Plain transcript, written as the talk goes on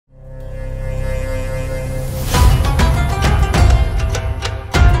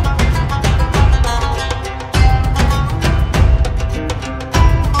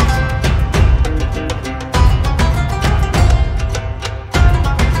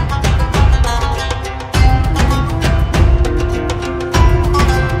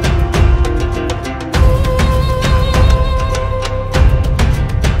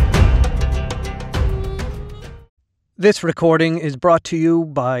This recording is brought to you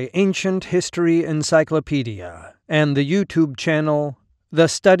by Ancient History Encyclopedia and the YouTube channel The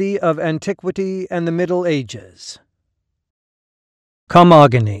Study of Antiquity and the Middle Ages.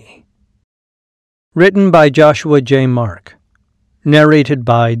 Commagene. Written by Joshua J. Mark. Narrated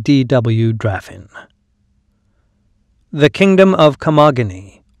by D.W. Draffin. The Kingdom of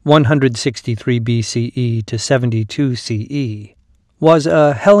Commagene, 163 BCE to 72 CE, was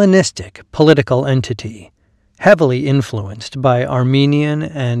a Hellenistic political entity, heavily influenced by Armenian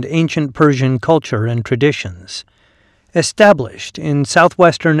and ancient Persian culture and traditions, established in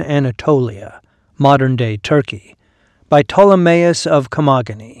southwestern Anatolia, modern-day Turkey, by Ptolemaeus of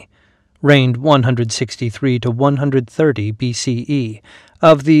Commagene, reigned 163 to 130 BCE,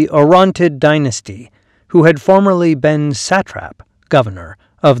 of the Orontid Dynasty, who had formerly been satrap, governor,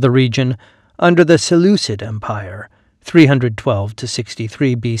 of the region under the Seleucid Empire, 312 to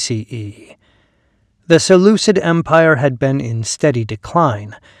 63 BCE. The Seleucid Empire had been in steady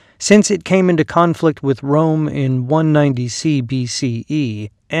decline since it came into conflict with Rome in 190 BCE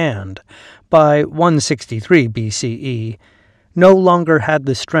and, by 163 BCE, no longer had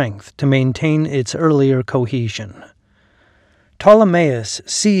the strength to maintain its earlier cohesion. Ptolemaeus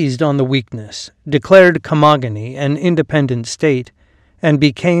seized on the weakness, declared Commagene an independent state, and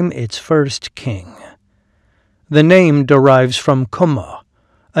became its first king. The name derives from Kummuh,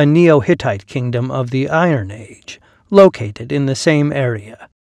 a Neo-Hittite kingdom of the Iron Age, located in the same area,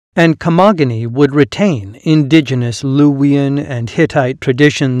 and Commagene would retain indigenous Luwian and Hittite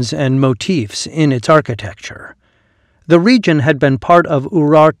traditions and motifs in its architecture. The region had been part of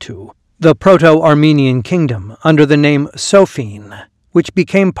Urartu, the proto-Armenian kingdom, under the name Sophene, which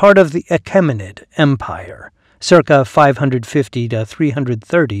became part of the Achaemenid Empire, circa 550 to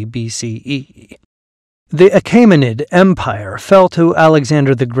 330 BCE. The Achaemenid Empire fell to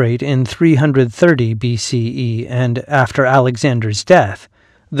Alexander the Great in 330 BCE, and after Alexander's death,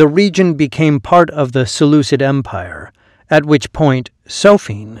 the region became part of the Seleucid Empire, at which point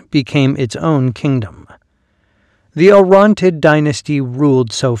Sophene became its own kingdom. The Orontid Dynasty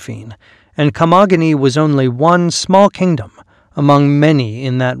ruled Sophene, and Commagene was only one small kingdom among many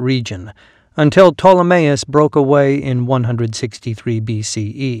in that region, until Ptolemaeus broke away in 163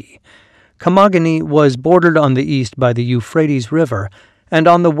 BCE. Commagene was bordered on the east by the Euphrates River and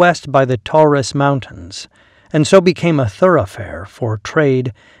on the west by the Taurus Mountains, and so became a thoroughfare for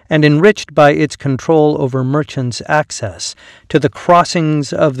trade and enriched by its control over merchants' access to the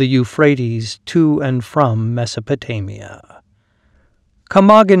crossings of the Euphrates to and from Mesopotamia.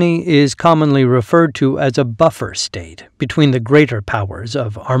 Commagene is commonly referred to as a buffer state between the greater powers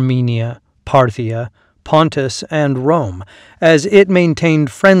of Armenia, Parthia, Pontus, and Rome, as it maintained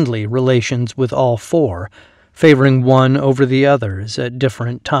friendly relations with all four, favoring one over the others at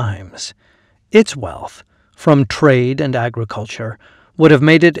different times. Its wealth, from trade and agriculture, would have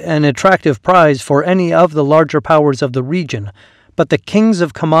made it an attractive prize for any of the larger powers of the region, but the kings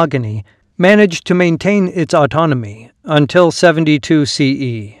of Commagene managed to maintain its autonomy until 72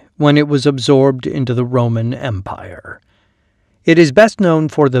 CE, when it was absorbed into the Roman Empire. It is best known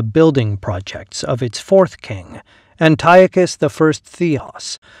for the building projects of its fourth king, Antiochus I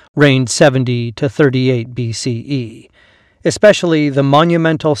Theos, reigned 70 to 38 BCE, especially the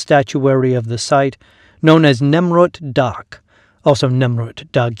monumental statuary of the site known as Nemrut Dak, also Nemrut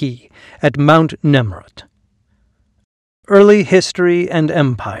Dagi, at Mount Nemrut. Early History and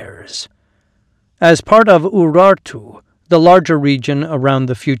Empires. As part of Urartu, the larger region around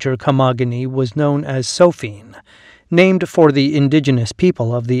the future Commagene was known as Sophene, named for the indigenous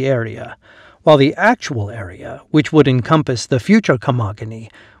people of the area, while the actual area, which would encompass the future Commagene,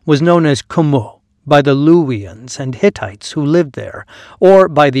 was known as Kummuh by the Luwians and Hittites who lived there, or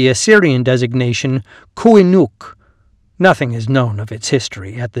by the Assyrian designation Kuinuk. Nothing is known of its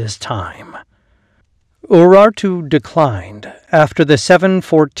history at this time. Urartu declined after the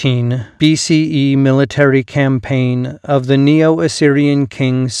 714 BCE military campaign of the Neo-Assyrian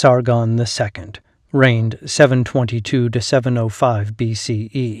king Sargon II, reigned 722 to 705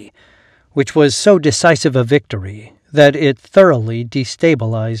 BCE, which was so decisive a victory that it thoroughly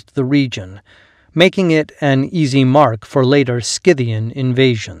destabilized the region, making it an easy mark for later Scythian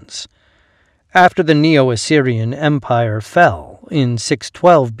invasions. After the Neo-Assyrian Empire fell in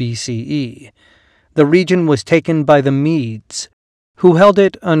 612 BCE, the region was taken by the Medes, who held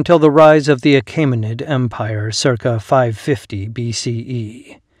it until the rise of the Achaemenid Empire circa 550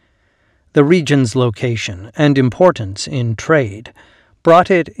 BCE. The region's location and importance in trade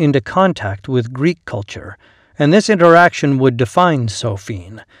brought it into contact with Greek culture, and this interaction would define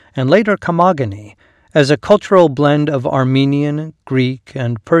Sophene, and later Commagene, as a cultural blend of Armenian, Greek,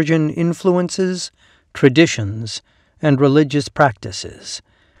 and Persian influences, traditions, and religious practices.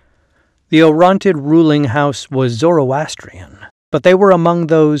 The Orontid ruling house was Zoroastrian, but they were among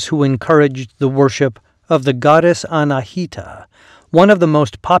those who encouraged the worship of the goddess Anahita, one of the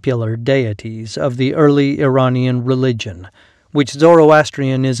most popular deities of the early Iranian religion, which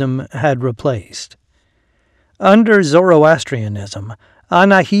Zoroastrianism had replaced. Under Zoroastrianism,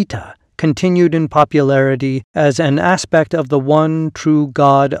 Anahita continued in popularity as an aspect of the one true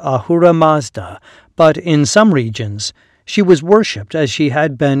god Ahura Mazda, but in some regions she was worshipped as she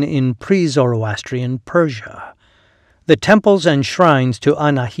had been in pre-Zoroastrian Persia. The temples and shrines to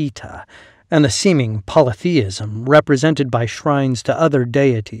Anahita, and the seeming polytheism represented by shrines to other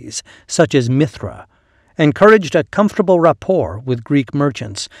deities, such as Mithra, encouraged a comfortable rapport with Greek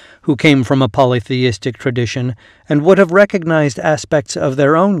merchants who came from a polytheistic tradition and would have recognized aspects of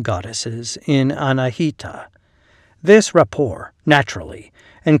their own goddesses in Anahita. This rapport, naturally,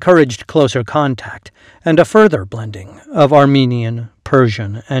 encouraged closer contact and a further blending of Armenian,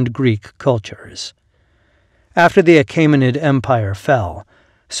 Persian, and Greek cultures. After the Achaemenid Empire fell,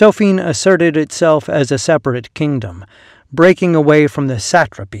 Sophene asserted itself as a separate kingdom, breaking away from the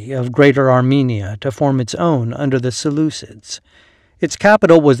satrapy of Greater Armenia to form its own under the Seleucids. Its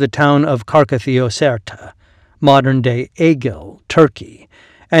capital was the town of Karkathioserta, modern-day Aigil, Turkey,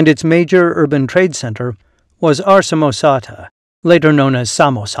 and its major urban trade center was Arsamosata, later known as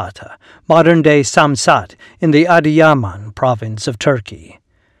Samosata, modern-day Samsat in the Adıyaman province of Turkey.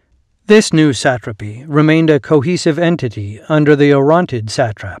 This new satrapy remained a cohesive entity under the Orontid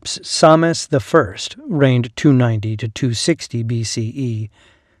satraps. Psammos I reigned 290 to 260 BCE,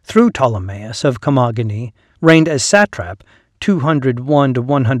 through Ptolemaeus of Commagene, reigned as satrap 201 to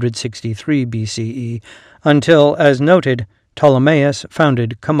 163 BCE, until, as noted, Ptolemaeus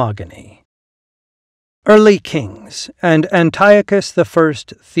founded Commagene. Early kings and Antiochus I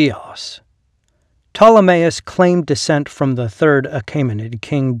Theos. Ptolemaeus claimed descent from the third Achaemenid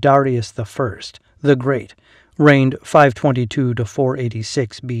king Darius I, the Great, reigned 522 to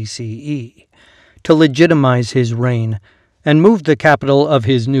 486 BCE, to legitimize his reign, and moved the capital of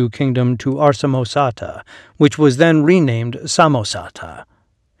his new kingdom to Arsamosata, which was then renamed Samosata.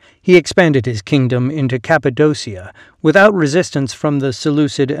 He expanded his kingdom into Cappadocia without resistance from the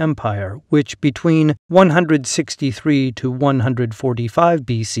Seleucid Empire, which between 163 to 145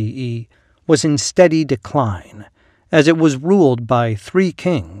 BCE was in steady decline, as it was ruled by 3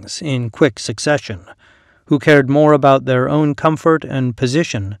 kings in quick succession, who cared more about their own comfort and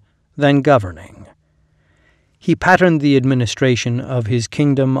position than governing. He patterned the administration of his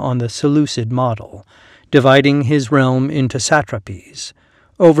kingdom on the Seleucid model, dividing his realm into satrapies,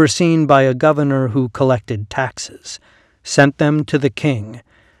 overseen by a governor who collected taxes, sent them to the king,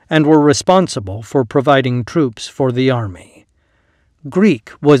 and were responsible for providing troops for the army.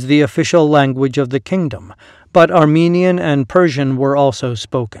 Greek was the official language of the kingdom, but Armenian and Persian were also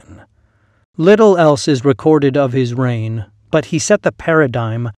spoken. Little else is recorded of his reign, but he set the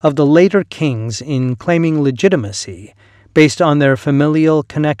paradigm of the later kings in claiming legitimacy based on their familial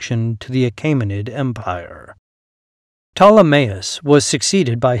connection to the Achaemenid Empire. Ptolemaeus was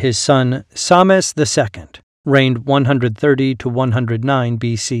succeeded by his son Psammos II, reigned 130 to 109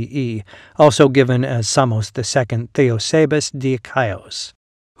 BCE, also given as Samos II Theosebus Diakaios,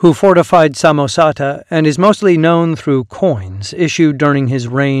 who fortified Samosata and is mostly known through coins issued during his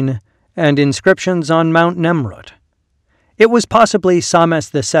reign and inscriptions on Mount Nemrut. It was possibly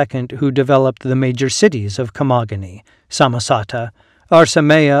Psammos II who developed the major cities of Commagene, Samosata,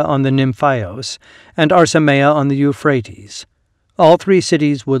 Arsamea on the Nymphaios, and Arsamea on the Euphrates. All 3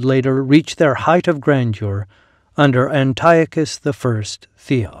 cities would later reach their height of grandeur under Antiochus I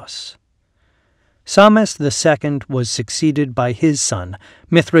Theos. Psammos II was succeeded by his son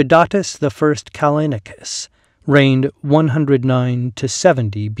Mithridates I Callinicus, reigned 109 to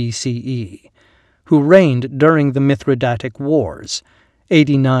 70 BCE, who reigned during the Mithridatic Wars,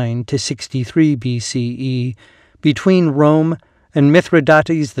 89 to 63 BCE, between Rome and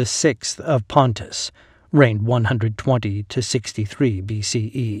Mithridates VI of Pontus, reigned 120 to 63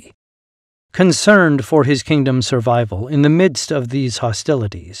 BCE. Concerned for his kingdom's survival in the midst of these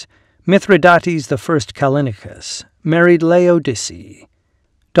hostilities, Mithridates I Callinicus married Laodice,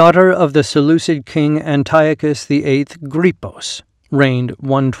 daughter of the Seleucid king Antiochus VIII Grypos, reigned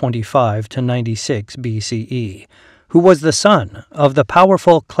 125 to 96 BCE, who was the son of the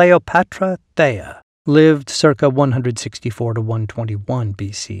powerful Cleopatra Thea, lived circa 164 to 121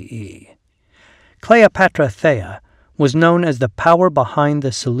 BCE. Cleopatra Thea was known as the power behind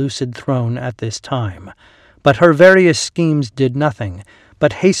the Seleucid throne at this time, but her various schemes did nothing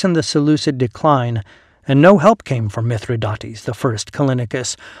but hasten the Seleucid decline, and no help came from Mithridates I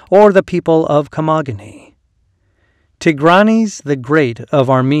Callinicus or the people of Commagene. Tigranes the Great of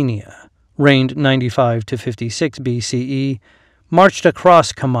Armenia, reigned 95 to 56 BCE, marched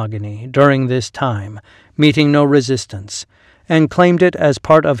across Commagene during this time, meeting no resistance, and claimed it as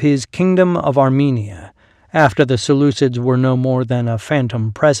part of his Kingdom of Armenia, after the Seleucids were no more than a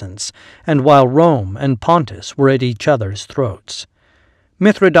phantom presence, and while Rome and Pontus were at each other's throats.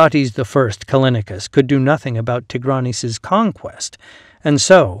 Mithridates I Callinicus could do nothing about Tigranes' conquest, and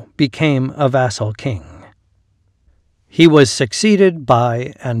so became a vassal king. He was succeeded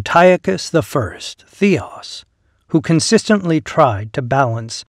by Antiochus I Theos, who consistently tried to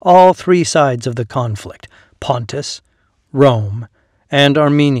balance all three sides of the conflict, Pontus, Rome, and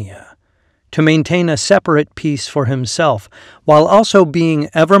Armenia, to maintain a separate peace for himself, while also being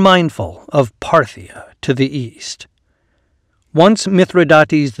ever mindful of Parthia to the east. Once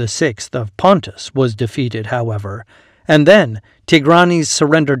Mithridates VI of Pontus was defeated, however, and then Tigranes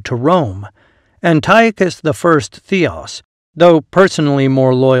surrendered to Rome, Antiochus I Theos, though personally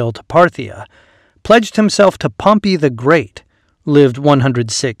more loyal to Parthia, pledged himself to Pompey the Great, lived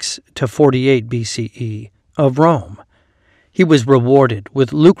 106 to 48 BCE, of Rome. He was rewarded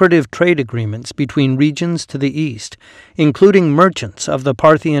with lucrative trade agreements between regions to the east, including merchants of the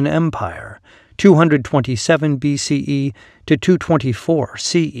Parthian Empire, 227 BCE to 224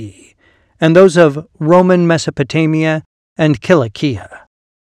 CE, and those of Roman Mesopotamia and Cilicia.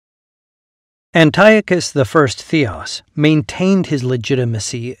 Antiochus I Theos maintained his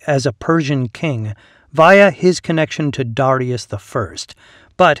legitimacy as a Persian king via his connection to Darius I,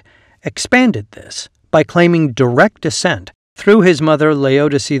 but expanded this by claiming direct descent through his mother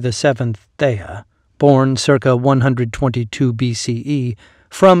Laodice VII Thea, born circa 122 BCE,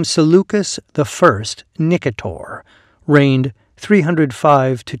 from Seleucus I Nicator, reigned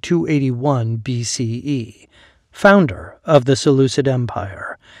 305 to 281 BCE, founder of the Seleucid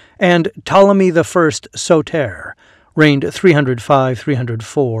Empire, and Ptolemy I Soter, reigned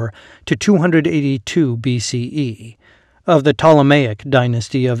 305-304 to 282 BCE, of the Ptolemaic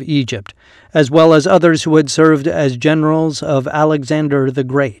dynasty of Egypt, as well as others who had served as generals of Alexander the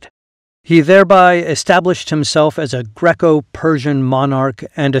Great. He thereby established himself as a Greco-Persian monarch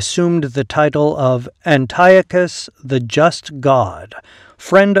and assumed the title of Antiochus the Just God,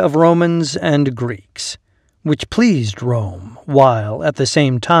 friend of Romans and Greeks, which pleased Rome, while, at the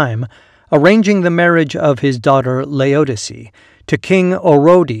same time, arranging the marriage of his daughter Laodice to King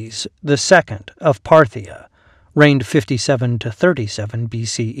Orodes II of Parthia, reigned 57 to 37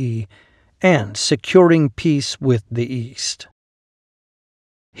 BCE, and securing peace with the East.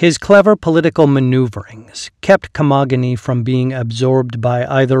 His clever political maneuverings kept Commagene from being absorbed by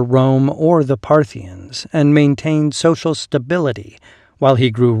either Rome or the Parthians, and maintained social stability while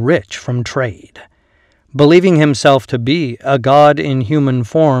he grew rich from trade. Believing himself to be a god in human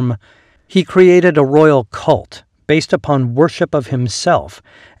form, he created a royal cult based upon worship of himself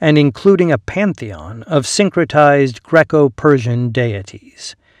and including a pantheon of syncretized Greco-Persian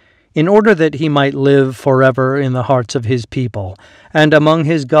deities. In order that he might live forever in the hearts of his people and among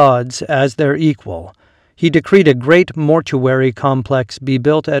his gods as their equal, he decreed a great mortuary complex be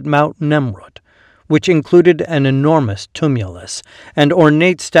built at Mount Nemrut, which included an enormous tumulus and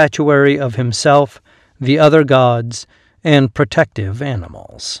ornate statuary of himself, the other gods, and protective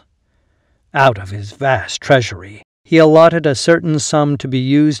animals. Out of his vast treasury, he allotted a certain sum to be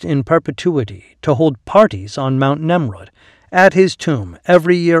used in perpetuity to hold parties on Mount Nemrut at his tomb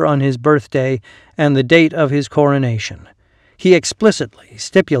every year on his birthday and the date of his coronation. He explicitly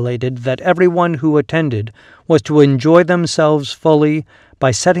stipulated that everyone who attended was to enjoy themselves fully by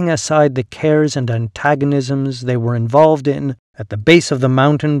setting aside the cares and antagonisms they were involved in at the base of the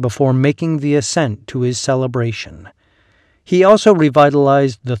mountain before making the ascent to his celebration. He also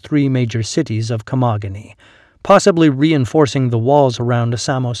revitalized the three major cities of Commagene, possibly reinforcing the walls around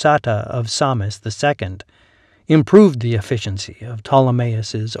Samosata of Psammis II, improved the efficiency of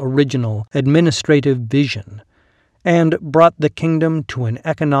Ptolemaeus' original administrative vision, and brought the kingdom to an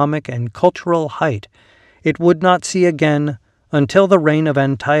economic and cultural height it would not see again until the reign of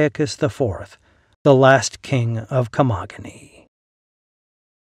Antiochus IV, the last king of Commagene.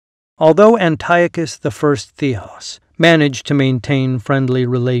 Although Antiochus I Theos managed to maintain friendly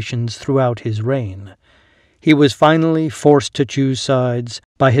relations throughout his reign, he was finally forced to choose sides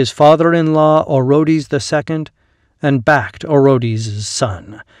by his father-in-law Orodes II and backed Orodes'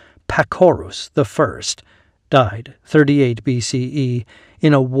 son, Pacorus I, died 38 BCE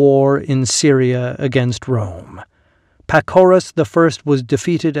in a war in Syria against Rome. Pacorus I was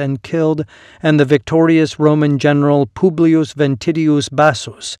defeated and killed, and the victorious Roman general Publius Ventidius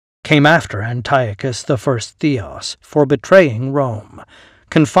Bassus came after Antiochus I Theos for betraying Rome,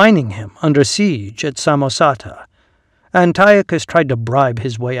 confining him under siege at Samosata. Antiochus tried to bribe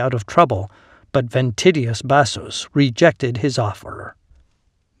his way out of trouble, but Ventidius Bassus rejected his offer.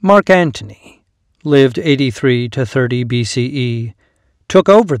 Mark Antony, lived 83 to 30 BCE, took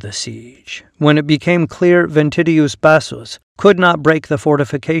over the siege when it became clear Ventidius Bassus could not break the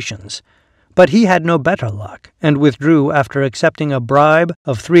fortifications, but he had no better luck and withdrew after accepting a bribe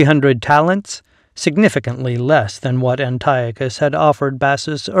of 300 talents, significantly less than what Antiochus had offered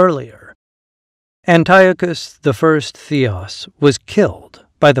Bassus earlier. Antiochus I Theos was killed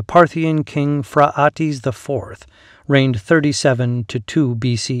by the Parthian king Phraates IV, reigned 37 to 2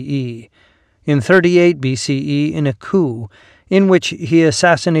 BCE, in 38 BCE in a coup in which he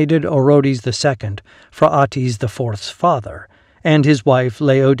assassinated Orodes II, Phraates IV's father, and his wife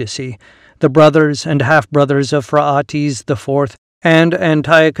Laodice, the brothers and half-brothers of Phraates IV and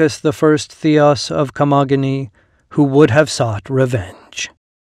Antiochus I Theos of Commagene, who would have sought revenge.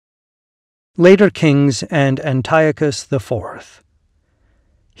 Later kings and Antiochus IV.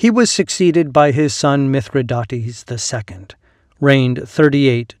 He was succeeded by his son Mithridates II, reigned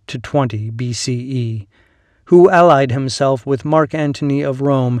 38 to 20 BCE, who allied himself with Mark Antony of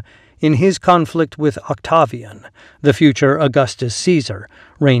Rome in his conflict with Octavian, the future Augustus Caesar,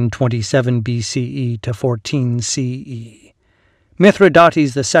 reigned 27 BCE to 14 CE.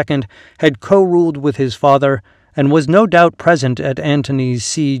 Mithridates II had co-ruled with his father and was no doubt present at Antony's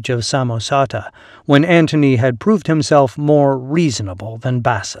siege of Samosata, when Antony had proved himself more reasonable than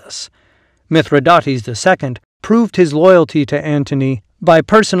Bassus. Mithridates II proved his loyalty to Antony by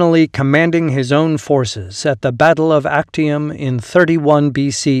personally commanding his own forces at the Battle of Actium in 31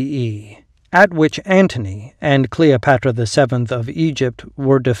 BCE, at which Antony and Cleopatra VII of Egypt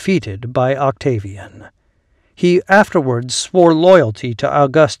were defeated by Octavian. He afterwards swore loyalty to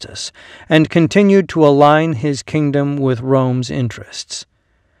Augustus and continued to align his kingdom with Rome's interests.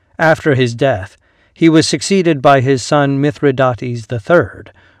 After his death, he was succeeded by his son Mithridates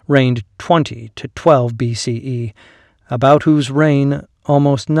III, reigned 20 to 12 BCE, about whose reign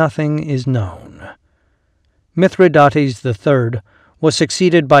almost nothing is known. Mithridates III was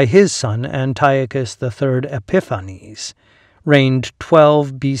succeeded by his son Antiochus III Epiphanes, reigned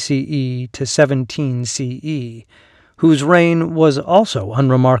 12 BCE to 17 CE, whose reign was also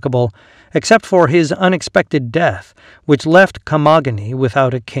unremarkable, except for his unexpected death, which left Commagene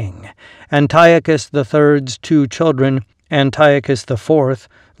without a king. Antiochus III's two children, Antiochus IV,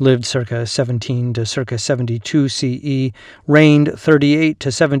 lived circa 17 to circa 72 CE, reigned 38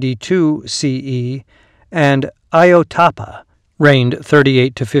 to 72 CE, and Iotapa, reigned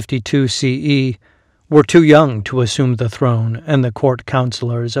 38 to 52 CE, were too young to assume the throne, and the court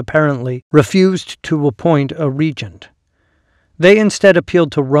councilors apparently refused to appoint a regent. They instead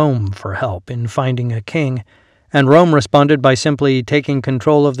appealed to Rome for help in finding a king, and Rome responded by simply taking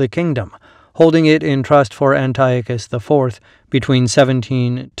control of the kingdom, holding it in trust for Antiochus IV between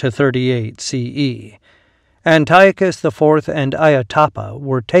 17 to 38 CE. Antiochus IV and Iotapa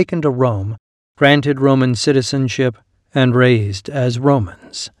were taken to Rome, granted Roman citizenship, and raised as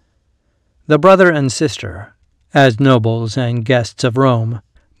Romans. The brother and sister, as nobles and guests of Rome,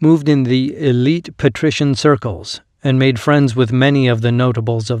 moved in the elite patrician circles and made friends with many of the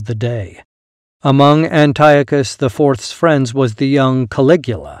notables of the day. Among Antiochus IV's friends was the young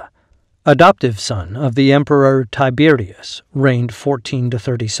Caligula, adoptive son of the Emperor Tiberius, reigned 14 to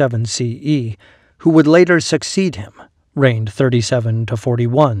 37 CE, who would later succeed him, reigned 37 to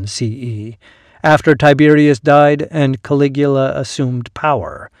 41 CE. After Tiberius died and Caligula assumed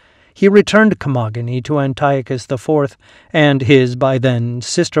power, he returned Commagene to Antiochus IV and his, by then,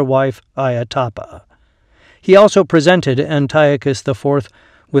 sister wife Iotapa. He also presented Antiochus IV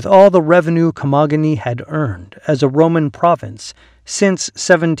with all the revenue Commagene had earned as a Roman province since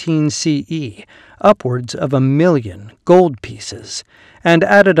 17 CE, upwards of 1,000,000 gold pieces, and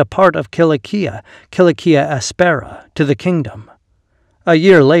added a part of Cilicia Aspera, to the kingdom. A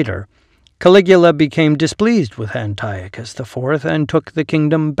year later, Caligula became displeased with Antiochus IV and took the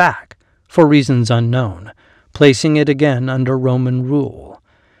kingdom back, for reasons unknown, placing it again under Roman rule.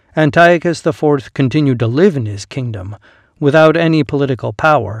 Antiochus IV continued to live in his kingdom without any political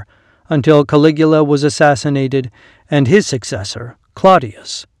power until Caligula was assassinated and his successor,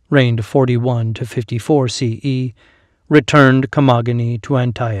 Claudius, reigned 41 to 54 CE, returned Commagene to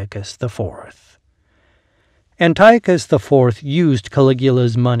Antiochus IV. Antiochus IV used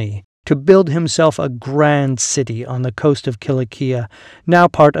Caligula's money to build himself a grand city on the coast of Cilicia, now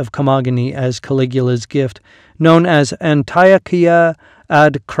part of Commagene as Caligula's gift, known as Antiochia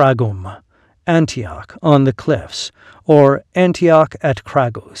ad Cragum, Antioch on the cliffs, or Antioch at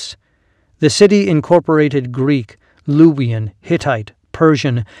Cragus. The city incorporated Greek, Luwian, Hittite,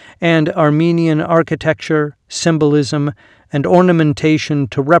 Persian, and Armenian architecture, symbolism, and ornamentation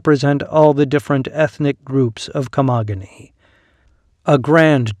to represent all the different ethnic groups of Commagene. A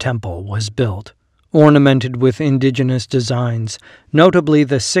grand temple was built, ornamented with indigenous designs, notably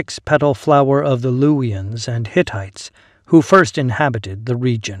the six-petal flower of the Luwians and Hittites, who first inhabited the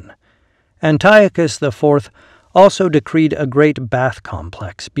region. Antiochus IV also decreed a great bath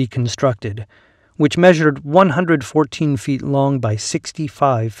complex be constructed, which measured 114 feet long by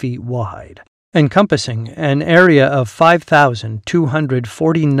 65 feet wide, encompassing an area of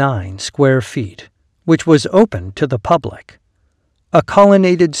 5,249 square feet, which was open to the public. A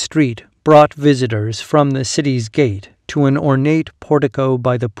colonnaded street brought visitors from the city's gate to an ornate portico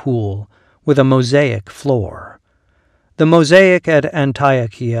by the pool with a mosaic floor. The mosaic at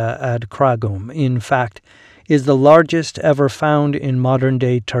Antiochia ad Kragum, in fact, is the largest ever found in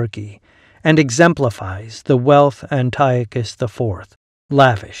modern-day Turkey and exemplifies the wealth Antiochus IV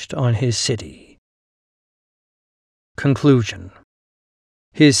lavished on his city. Conclusion.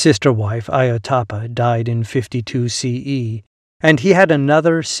 His sister wife Iotapa died in 52 CE, and he had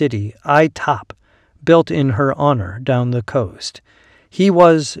another city, Ai-Tap, built in her honor down the coast. He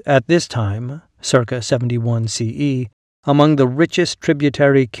was, at this time, circa 71 CE, among the richest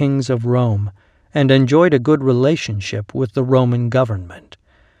tributary kings of Rome, and enjoyed a good relationship with the Roman government.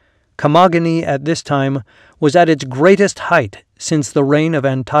 Commagene at this time was at its greatest height since the reign of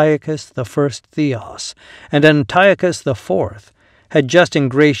Antiochus I Theos, and Antiochus IV had just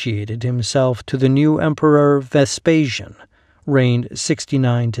ingratiated himself to the new emperor Vespasian, reigned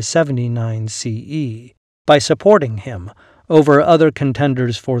 69 to 79 CE, by supporting him over other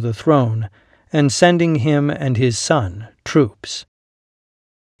contenders for the throne and sending him and his son troops.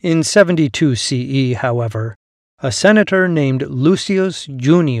 In 72 CE, however, a senator named Lucius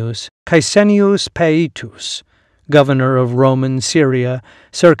Junius Caecilius Paetus, governor of Roman Syria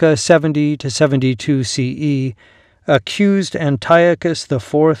circa 70 to 72 CE, accused Antiochus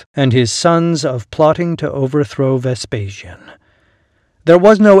IV and his sons of plotting to overthrow Vespasian. There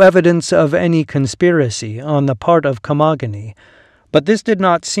was no evidence of any conspiracy on the part of Commagene, but this did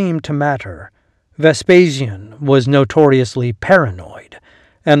not seem to matter. Vespasian was notoriously paranoid,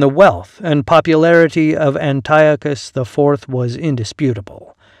 and the wealth and popularity of Antiochus IV was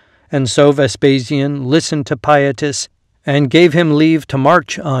indisputable, and so Vespasian listened to Paetus and gave him leave to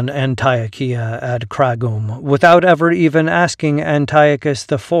march on Antiochia ad Kragum without ever even asking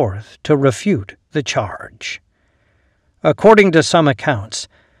Antiochus IV to refute the charge. According to some accounts,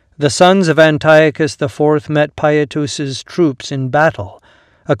 the sons of Antiochus IV met Paetus's troops in battle.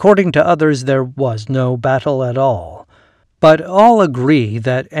 According to others, there was no battle at all. But all agree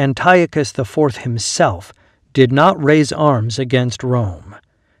that Antiochus IV himself did not raise arms against Rome.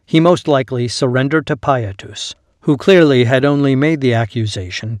 He most likely surrendered to Paetus, who clearly had only made the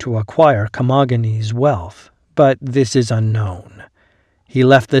accusation to acquire Commagene's wealth, but this is unknown. He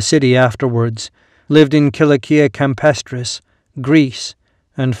left the city afterwards, lived in Cilicia Campestris, Greece,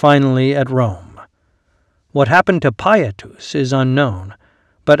 and finally at Rome. What happened to Paetus is unknown,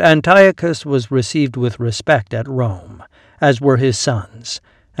 but Antiochus was received with respect at Rome, as were his sons,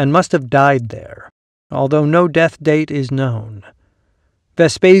 and must have died there, although no death date is known.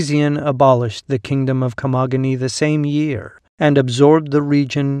 Vespasian abolished the Kingdom of Commagene the same year and absorbed the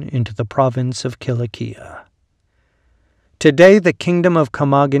region into the province of Cilicia. Today the Kingdom of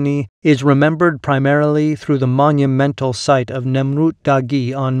Commagene is remembered primarily through the monumental site of Nemrut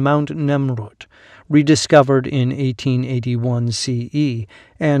Dagi on Mount Nemrut, rediscovered in 1881 CE,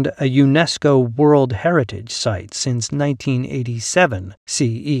 and a UNESCO World Heritage Site since 1987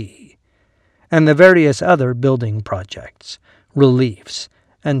 CE, and the various other building projects, reliefs,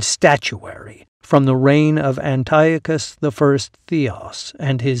 and statuary from the reign of Antiochus I Theos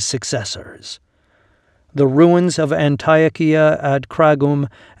and his successors. The ruins of Antiochia ad Kragum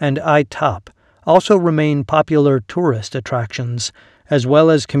and Ai-Tap also remain popular tourist attractions, as well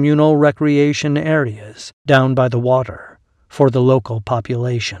as communal recreation areas down by the water for the local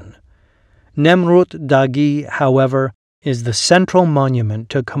population. Nemrut Dagi, however, is the central monument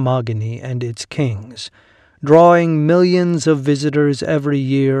to Commagene and its kings, drawing millions of visitors every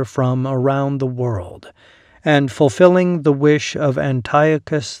year from around the world, and fulfilling the wish of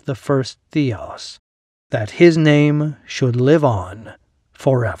Antiochus I Theos, that his name should live on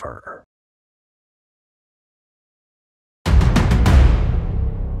forever.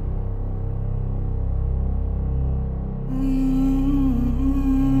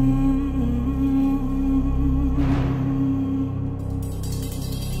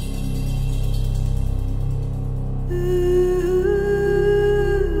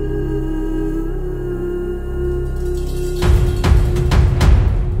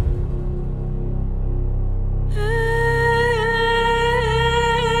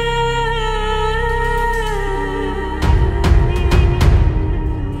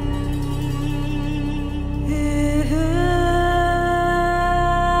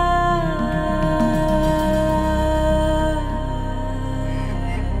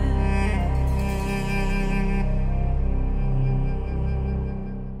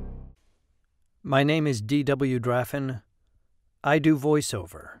 My name is D.W. Draffin. I do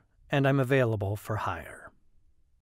voiceover, and I'm available for hire.